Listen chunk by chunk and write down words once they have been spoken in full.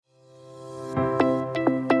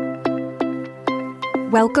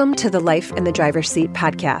Welcome to the Life in the Driver's Seat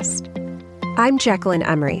podcast. I'm Jacqueline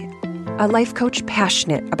Emery, a life coach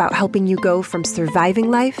passionate about helping you go from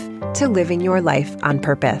surviving life to living your life on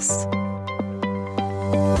purpose.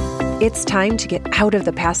 It's time to get out of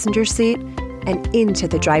the passenger seat and into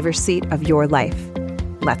the driver's seat of your life.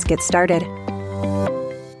 Let's get started.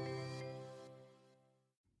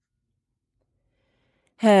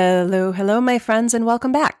 Hello, my friends, and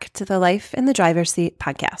welcome back to the Life in the Driver's Seat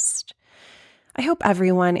podcast. I hope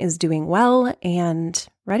everyone is doing well and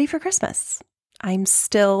ready for Christmas. I'm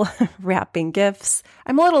still wrapping gifts.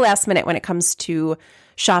 I'm a little last minute when it comes to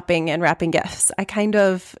shopping and wrapping gifts. I kind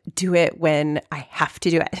of do it when I have to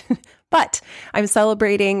do it. But I'm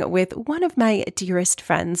celebrating with one of my dearest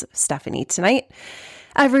friends, Stephanie, tonight.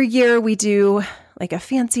 Every year we do like a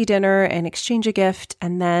fancy dinner and exchange a gift.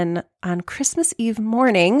 And then on Christmas Eve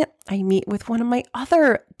morning, I meet with one of my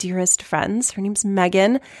other dearest friends. Her name's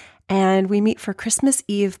Megan. And we meet for Christmas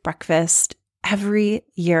Eve breakfast every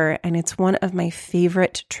year, and it's one of my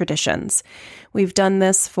favorite traditions. We've done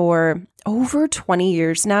this for over 20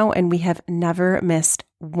 years now, and we have never missed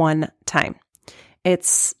one time.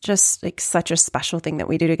 It's just like such a special thing that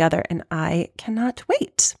we do together, and I cannot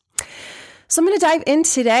wait. So I'm going to dive in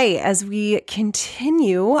today as we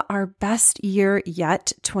continue our Best Year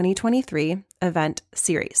Yet 2023 event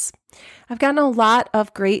series. I've gotten a lot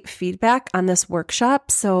of great feedback on this workshop,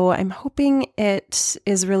 so I'm hoping it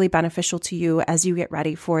is really beneficial to you as you get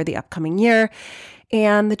ready for the upcoming year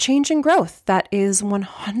and the change and growth that is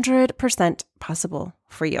 100% possible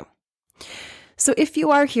for you. So if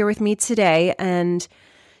you are here with me today and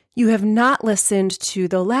you have not listened to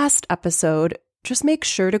the last episode, just make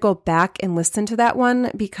sure to go back and listen to that one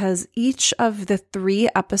because each of the 3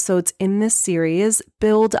 episodes in this series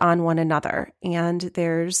build on one another. And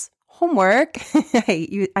there's homework.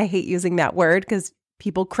 I hate using that word because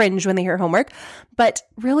people cringe when they hear homework, but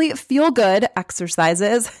really feel good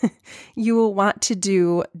exercises you will want to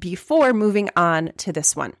do before moving on to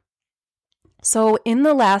this one. So in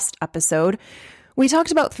the last episode, we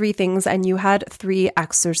talked about 3 things and you had 3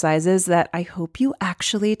 exercises that I hope you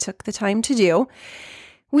actually took the time to do.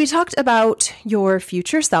 We talked about your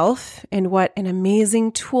future self and what an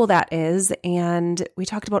amazing tool that is. And we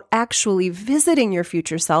talked about actually visiting your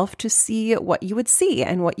future self to see what you would see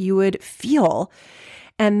and what you would feel.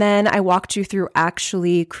 And then I walked you through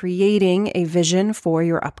actually creating a vision for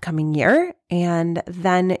your upcoming year. And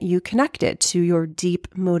then you connected to your deep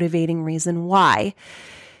motivating reason why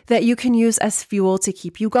that you can use as fuel to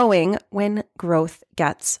keep you going when growth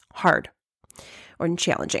gets hard or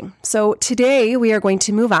challenging. So today we are going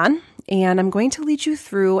to move on and I'm going to lead you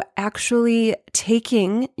through actually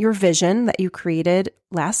taking your vision that you created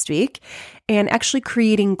last week and actually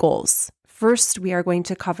creating goals. First, we are going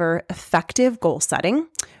to cover effective goal setting,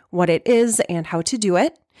 what it is and how to do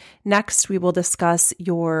it. Next, we will discuss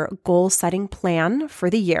your goal setting plan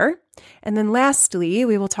for the year. And then lastly,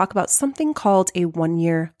 we will talk about something called a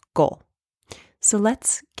 1-year goal. So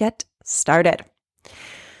let's get started.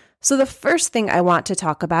 So the first thing I want to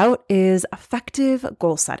talk about is effective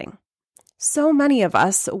goal setting. So many of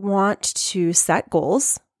us want to set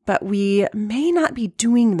goals, but we may not be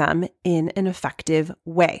doing them in an effective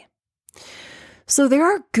way. So there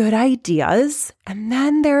are good ideas, and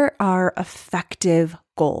then there are effective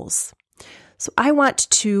goals. So I want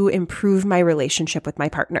to improve my relationship with my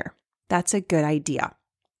partner. That's a good idea.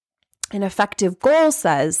 An effective goal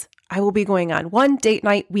says, I will be going on 1 date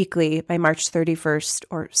night weekly by March 31st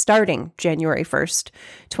or starting January 1st,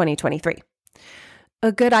 2023.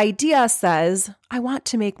 A good idea says, I want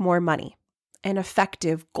to make more money. An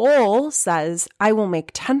effective goal says, I will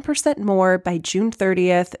make 10% more by June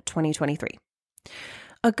 30th, 2023.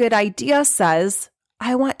 A good idea says,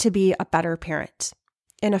 I want to be a better parent.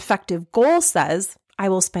 An effective goal says, I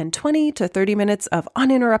will spend 20 to 30 minutes of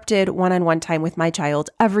uninterrupted one-on-one time with my child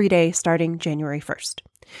every day starting January 1st.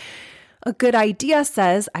 A good idea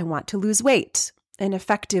says, I want to lose weight. An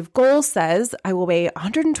effective goal says, I will weigh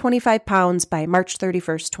 125 pounds by March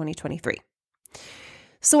 31st, 2023.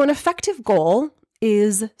 So an effective goal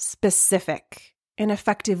is specific. An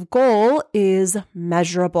effective goal is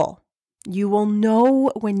measurable. You will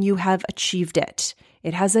know when you have achieved it.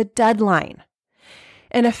 It has a deadline.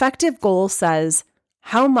 An effective goal says,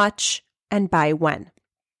 how much and by when.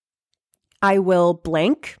 I will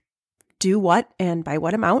blank, do what and by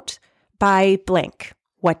what amount, by blank,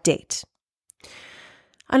 what date.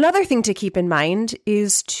 Another thing to keep in mind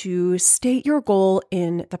is to state your goal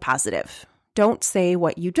in the positive. Don't say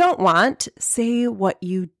what you don't want, say what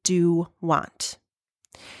you do want.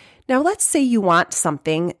 Now, let's say you want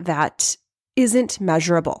something that isn't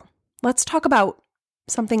measurable. Let's talk about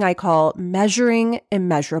something I call measuring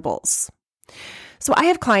immeasurables. So I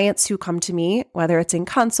have clients who come to me, whether it's in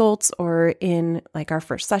consults or in like our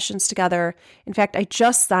first sessions together. In fact, I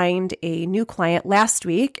just signed a new client last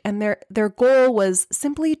week, and their goal was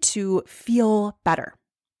simply to feel better.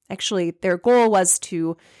 Actually, their goal was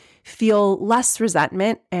to feel less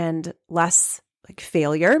resentment and less like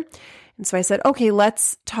failure. And so I said, okay,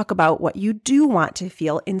 let's talk about what you do want to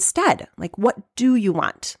feel instead. Like, what do you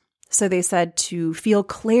want? So they said to feel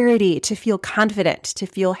clarity, to feel confident, to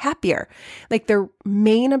feel happier. Like their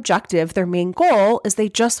main objective, their main goal is they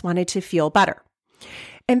just wanted to feel better.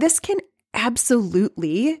 And this can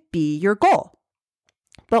absolutely be your goal.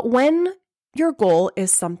 But when your goal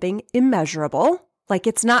is something immeasurable, like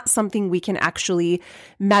it's not something we can actually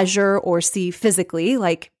measure or see physically,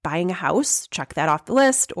 like buying a house, check that off the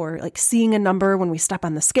list, or like seeing a number when we step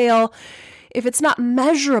on the scale. If it's not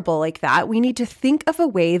measurable like that, we need to think of a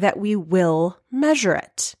way that we will measure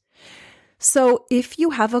it. So if you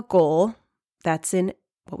have a goal that's in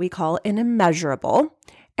what we call an immeasurable,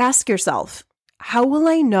 ask yourself, how will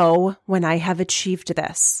I know when I have achieved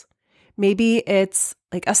this? Maybe it's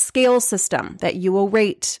like a scale system that you will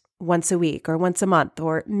rate once a week or once a month,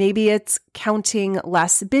 or maybe it's counting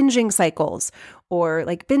less binging cycles or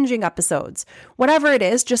like binging episodes. Whatever it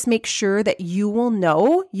is, just make sure that you will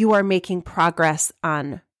know you are making progress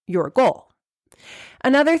on your goal.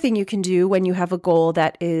 Another thing you can do when you have a goal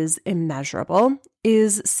that is immeasurable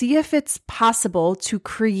is see if it's possible to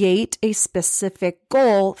create a specific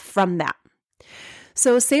goal from that.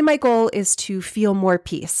 So say my goal is to feel more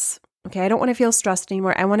peace. Okay, I don't want to feel stressed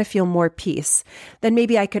anymore. I want to feel more peace. Then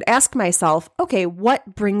maybe I could ask myself, okay,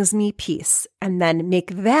 what brings me peace? And then make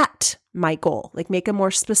that my goal, like make a more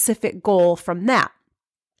specific goal from that.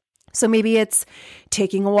 So maybe it's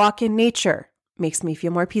taking a walk in nature makes me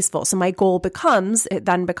feel more peaceful. So my goal becomes,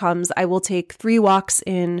 I will take 3 walks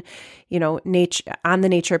in, nature on the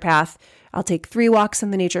nature path. I'll take 3 walks in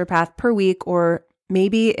the nature path per week, or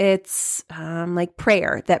maybe it's like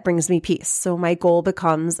prayer that brings me peace. So my goal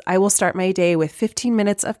becomes I will start my day with 15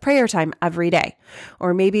 minutes of prayer time every day.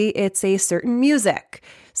 Or maybe it's a certain music.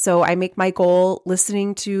 So I make my goal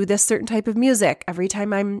listening to this certain type of music every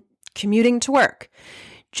time I'm commuting to work.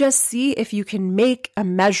 Just see if you can make a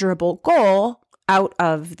measurable goal out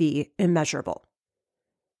of the immeasurable.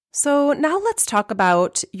 So now let's talk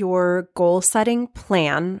about your goal setting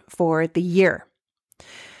plan for the year.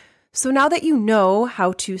 So now that you know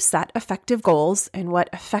how to set effective goals and what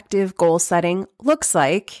effective goal setting looks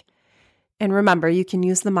like, and remember, you can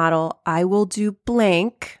use the model, I will do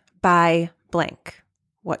blank by blank.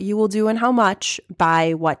 What you will do and how much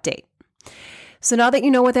by what date. So now that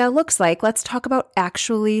you know what that looks like, let's talk about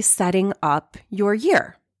actually setting up your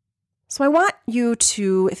year. So I want you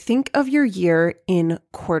to think of your year in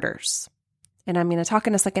quarters. And I'm going to talk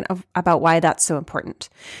in a second about why that's so important.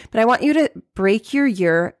 But I want you to break your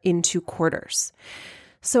year into quarters.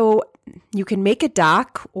 So you can make a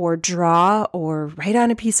doc or draw or write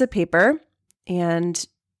on a piece of paper. And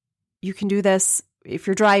you can do this if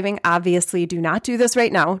you're driving. Obviously, do not do this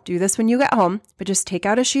right now. Do this when you get home. But just take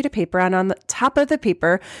out a sheet of paper, and on the top of the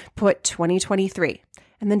paper, put 2023.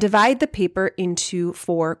 And then divide the paper into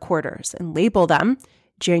 4 quarters and label them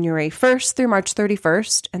January 1st through March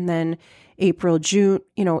 31st, and then April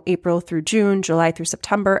through June, July through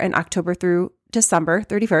September, and October through December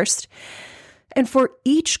 31st. And for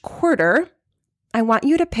each quarter, I want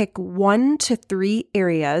you to pick 1 to 3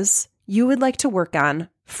 areas you would like to work on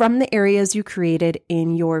from the areas you created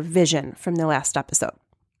in your vision from the last episode.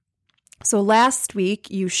 So last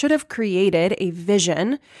week, you should have created a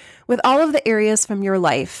vision with all of the areas from your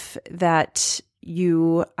life that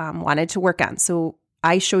you wanted to work on. So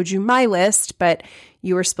I showed you my list, but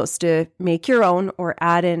you were supposed to make your own or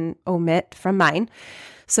add and omit from mine.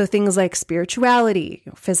 So things like spirituality,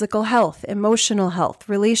 physical health, emotional health,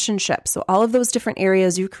 relationships. So all of those different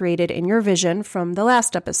areas you created in your vision from the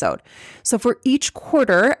last episode. So for each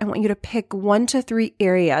quarter, I want you to pick 1 to 3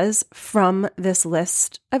 areas from this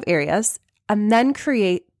list of areas, and then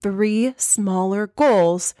create 3 smaller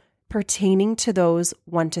goals pertaining to those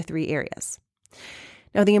 1 to 3 areas.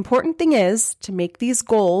 Now, the important thing is to make these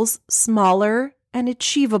goals smaller and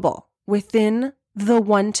achievable within the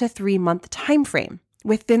 1 to 3 month time frame,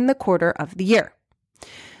 within the quarter of the year.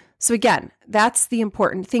 So again, that's the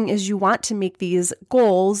important thing, is you want to make these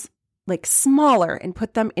goals like smaller and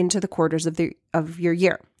put them into the quarters of your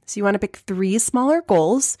year. So you want to pick 3 smaller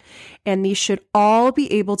goals, and these should all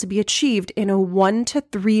be able to be achieved in a 1 to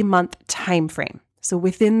 3 month time frame. So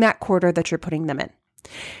within that quarter that you're putting them in.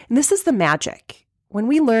 And this is the magic. When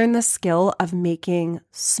we learn the skill of making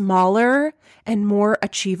smaller and more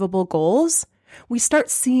achievable goals, we start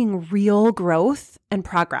seeing real growth and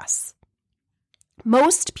progress.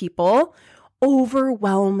 Most people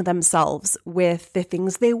overwhelm themselves with the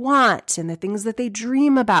things they want and the things that they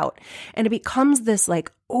dream about. And it becomes this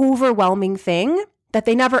like overwhelming thing that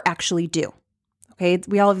they never actually do. Okay,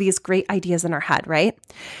 we all have these great ideas in our head, right?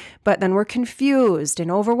 But then we're confused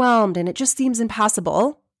and overwhelmed and it just seems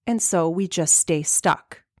impossible. And so we just stay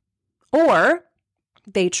stuck. Or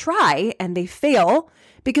they try and they fail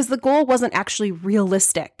because the goal wasn't actually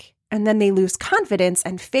realistic. And then they lose confidence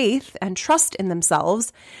and faith and trust in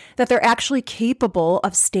themselves that they're actually capable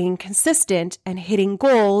of staying consistent and hitting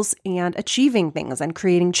goals and achieving things and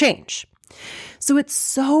creating change. So it's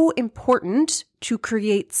so important to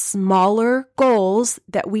create smaller goals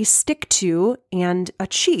that we stick to and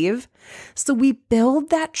achieve. So we build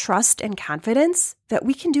that trust and confidence that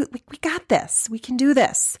we can do, we got this, we can do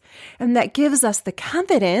this. And that gives us the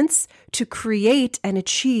confidence to create and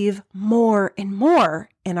achieve more and more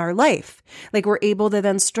in our life. Like we're able to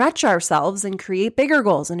then stretch ourselves and create bigger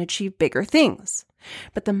goals and achieve bigger things.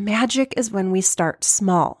 But the magic is when we start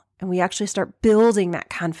small. And we actually start building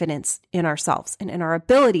that confidence in ourselves and in our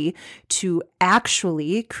ability to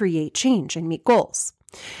actually create change and meet goals.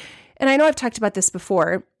 And I know I've talked about this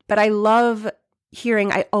before, but I love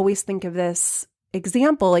hearing, I always think of this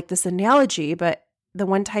example, like this analogy, but the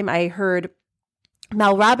one time I heard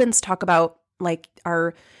Mel Robbins talk about like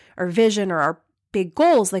our vision or our big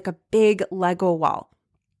goals, like a big Lego wall.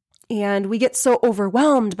 And we get so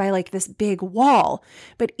overwhelmed by like this big wall,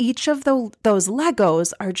 but each of those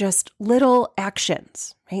Legos are just little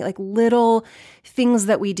actions, right? Like little things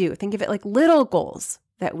that we do. Think of it like little goals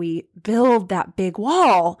that we build that big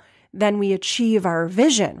wall, then we achieve our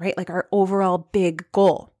vision, right? Like our overall big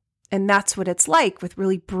goal. And that's what it's like with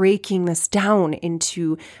really breaking this down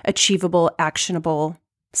into achievable, actionable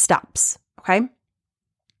steps, okay?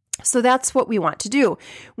 So that's what we want to do.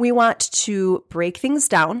 We want to break things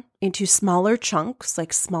down into smaller chunks,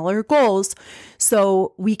 like smaller goals,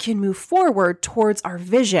 so we can move forward towards our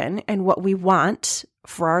vision and what we want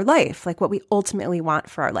for our life, like what we ultimately want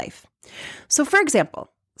for our life. So for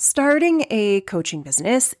example, starting a coaching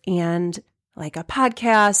business and like a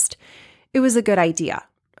podcast, it was a good idea.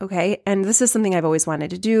 Okay. And this is something I've always wanted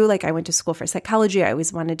to do. Like I went to school for psychology. I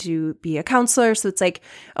always wanted to be a counselor. So it's like,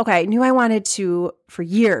 okay, I knew I wanted to, for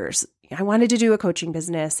years, I wanted to do a coaching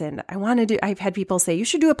business and I've had people say, you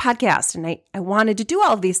should do a podcast. And I wanted to do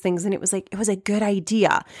all of these things. And it was a good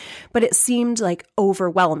idea, but it seemed like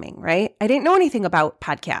overwhelming, right? I didn't know anything about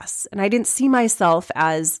podcasts and I didn't see myself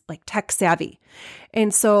as like tech savvy.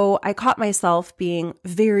 And so I caught myself being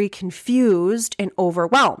very confused and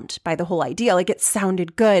overwhelmed by the whole idea. Like it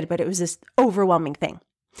sounded good, but it was this overwhelming thing.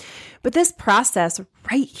 But this process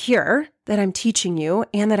right here that I'm teaching you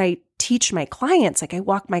and that I teach my clients, like I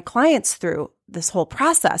walk my clients through this whole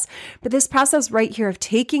process, but this process right here of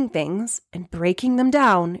taking things and breaking them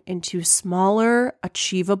down into smaller,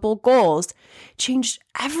 achievable goals changed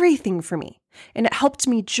everything for me. And it helped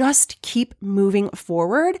me just keep moving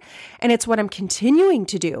forward. And it's what I'm continuing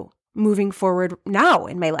to do moving forward now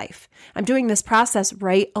in my life. I'm doing this process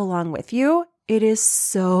right along with you. It is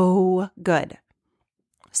so good.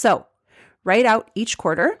 So write out each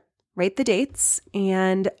quarter, write the dates,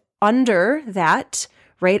 and under that,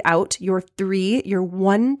 write out your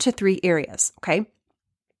 1 to 3 areas, okay?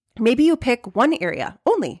 Maybe you pick one area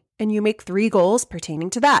only and you make 3 goals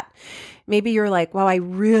pertaining to that. Maybe you're like, wow, I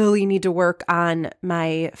really need to work on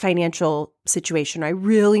my financial situation. I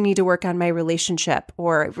really need to work on my relationship,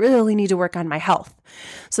 or I really need to work on my health.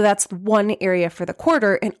 So that's one area for the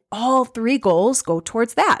quarter, and all 3 goals go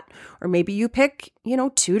towards that. Or maybe you pick,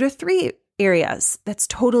 2 to 3 areas. That's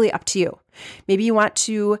totally up to you. Maybe you want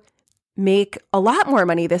to make a lot more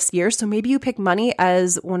money this year. So maybe you pick money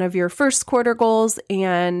as one of your first quarter goals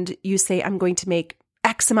and you say, I'm going to make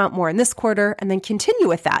X amount more in this quarter and then continue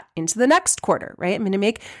with that into the next quarter, right? I'm going to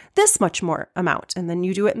make this much more amount. And then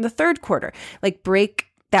you do it in the third quarter. Like break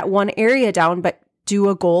that one area down, but do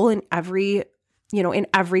a goal in every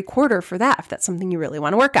quarter for that, if that's something you really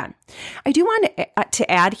want to work on. I do want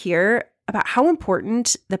to add here about how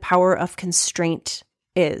important the power of constraint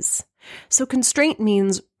is. So constraint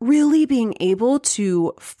means really being able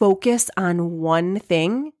to focus on one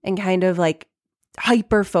thing and kind of like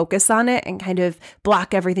hyper focus on it and kind of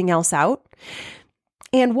block everything else out.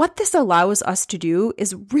 And what this allows us to do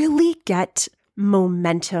is really get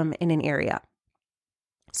momentum in an area.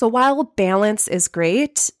 So while balance is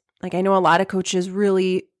great, like I know a lot of coaches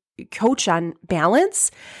really coach on balance,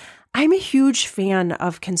 I'm a huge fan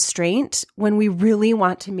of constraint when we really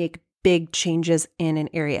want to make big changes in an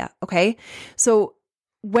area, okay? So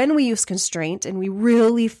when we use constraint and we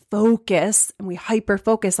really focus and we hyper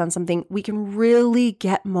focus on something, we can really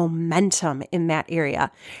get momentum in that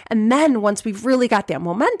area. And then once we've really got that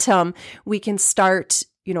momentum, we can start,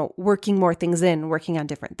 working more things in, working on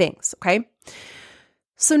different things. Okay.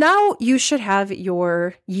 So now you should have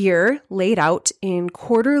your year laid out in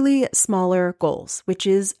quarterly smaller goals, which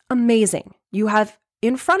is amazing. You have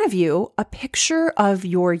in front of you a picture of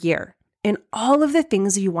your year and all of the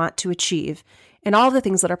things you want to achieve and all the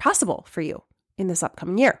things that are possible for you in this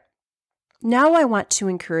upcoming year. Now I want to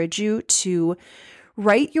encourage you to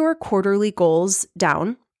write your quarterly goals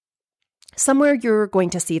down somewhere you're going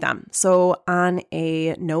to see them. So on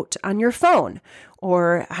a note on your phone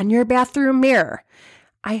or on your bathroom mirror.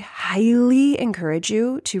 I highly encourage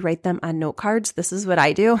you to write them on note cards. This is what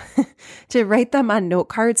I do, to write them on note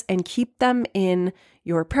cards and keep them in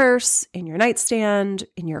your purse, in your nightstand,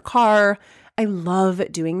 in your car. I love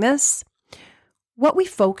doing this. What we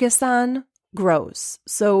focus on grows.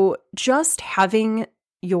 So just having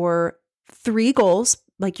your 3 goals,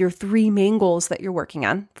 like your 3 main goals that you're working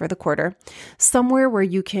on for the quarter, somewhere where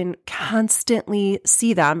you can constantly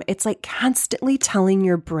see them. It's like constantly telling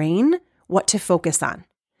your brain what to focus on.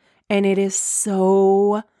 And it is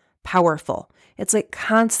so powerful. It's like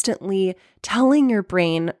constantly telling your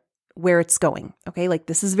brain where it's going. Okay, like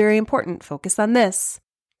this is very important. Focus on this.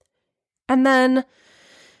 And then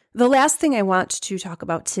the last thing I want to talk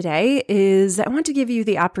about today is I want to give you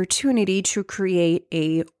the opportunity to create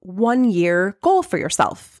a 1-year goal for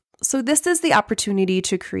yourself. So this is the opportunity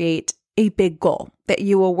to create a big goal that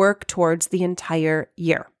you will work towards the entire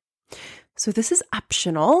year. So this is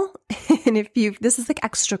optional. And this is like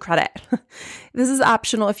extra credit. This is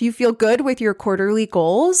optional. If you feel good with your quarterly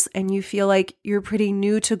goals and you feel like you're pretty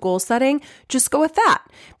new to goal setting, just go with that.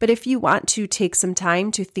 But if you want to take some time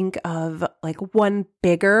to think of like one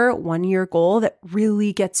bigger 1-year goal that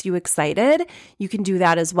really gets you excited, you can do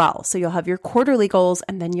that as well. So you'll have your quarterly goals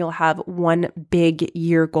and then you'll have one big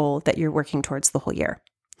year goal that you're working towards the whole year.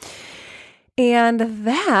 And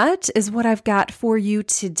that is what I've got for you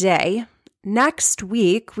today. Next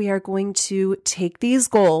week, we are going to take these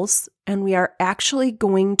goals and we are actually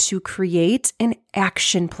going to create an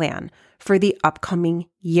action plan for the upcoming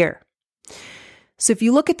year. So if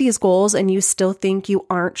you look at these goals and you still think you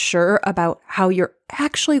aren't sure about how you're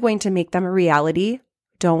actually going to make them a reality,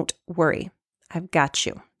 don't worry. I've got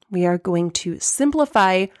you. We are going to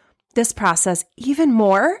simplify this process even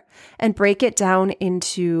more and break it down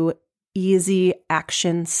into easy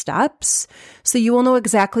action steps so you will know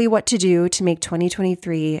exactly what to do to make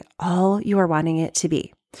 2023 all you are wanting it to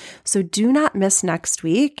be. So do not miss next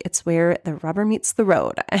week. It's where the rubber meets the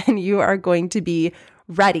road and you are going to be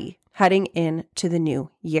ready heading into the new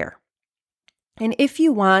year. And if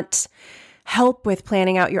you want help with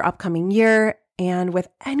planning out your upcoming year and with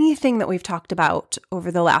anything that we've talked about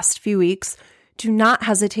over the last few weeks, do not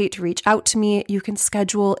hesitate to reach out to me. You can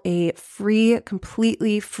schedule a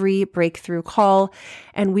completely free breakthrough call,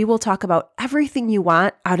 and we will talk about everything you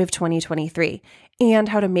want out of 2023 and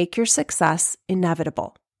how to make your success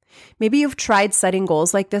inevitable. Maybe you've tried setting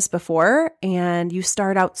goals like this before and you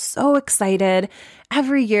start out so excited.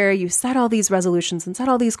 Every year you set all these resolutions and set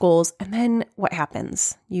all these goals, and then what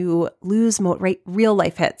happens? You lose real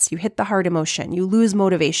life hits. You hit the hard emotion. You lose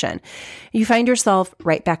motivation. You find yourself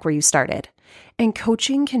right back where you started. And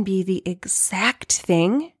coaching can be the exact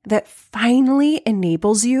thing that finally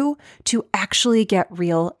enables you to actually get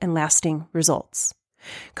real and lasting results.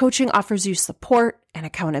 Coaching offers you support and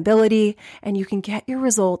accountability, and you can get your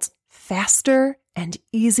results faster and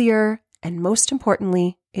easier. And most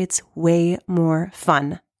importantly, it's way more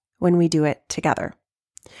fun when we do it together.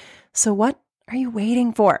 So what are you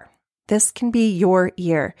waiting for? This can be your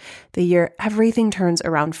year, the year everything turns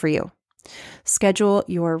around for you. Schedule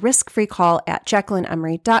your risk-free call at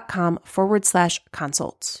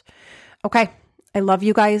JacquelineEmery.com/consults. Okay. I love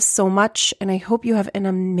you guys so much, and I hope you have an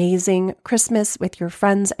amazing Christmas with your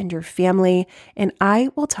friends and your family, and I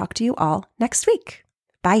will talk to you all next week.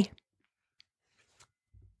 Bye.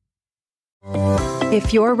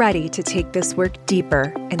 If you're ready to take this work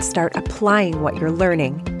deeper and start applying what you're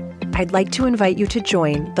learning, I'd like to invite you to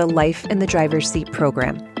join the Life in the Driver's Seat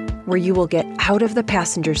program, where you will get out of the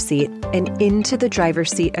passenger seat and into the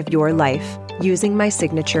driver's seat of your life using my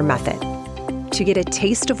signature method. To get a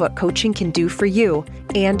taste of what coaching can do for you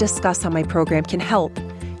and discuss how my program can help,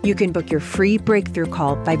 you can book your free breakthrough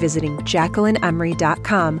call by visiting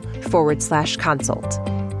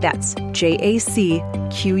JacquelineEmery.com/consult. That's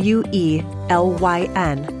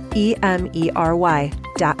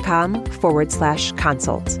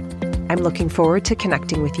JacquelineEmery.com/consult. I'm looking forward to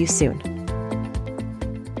connecting with you soon.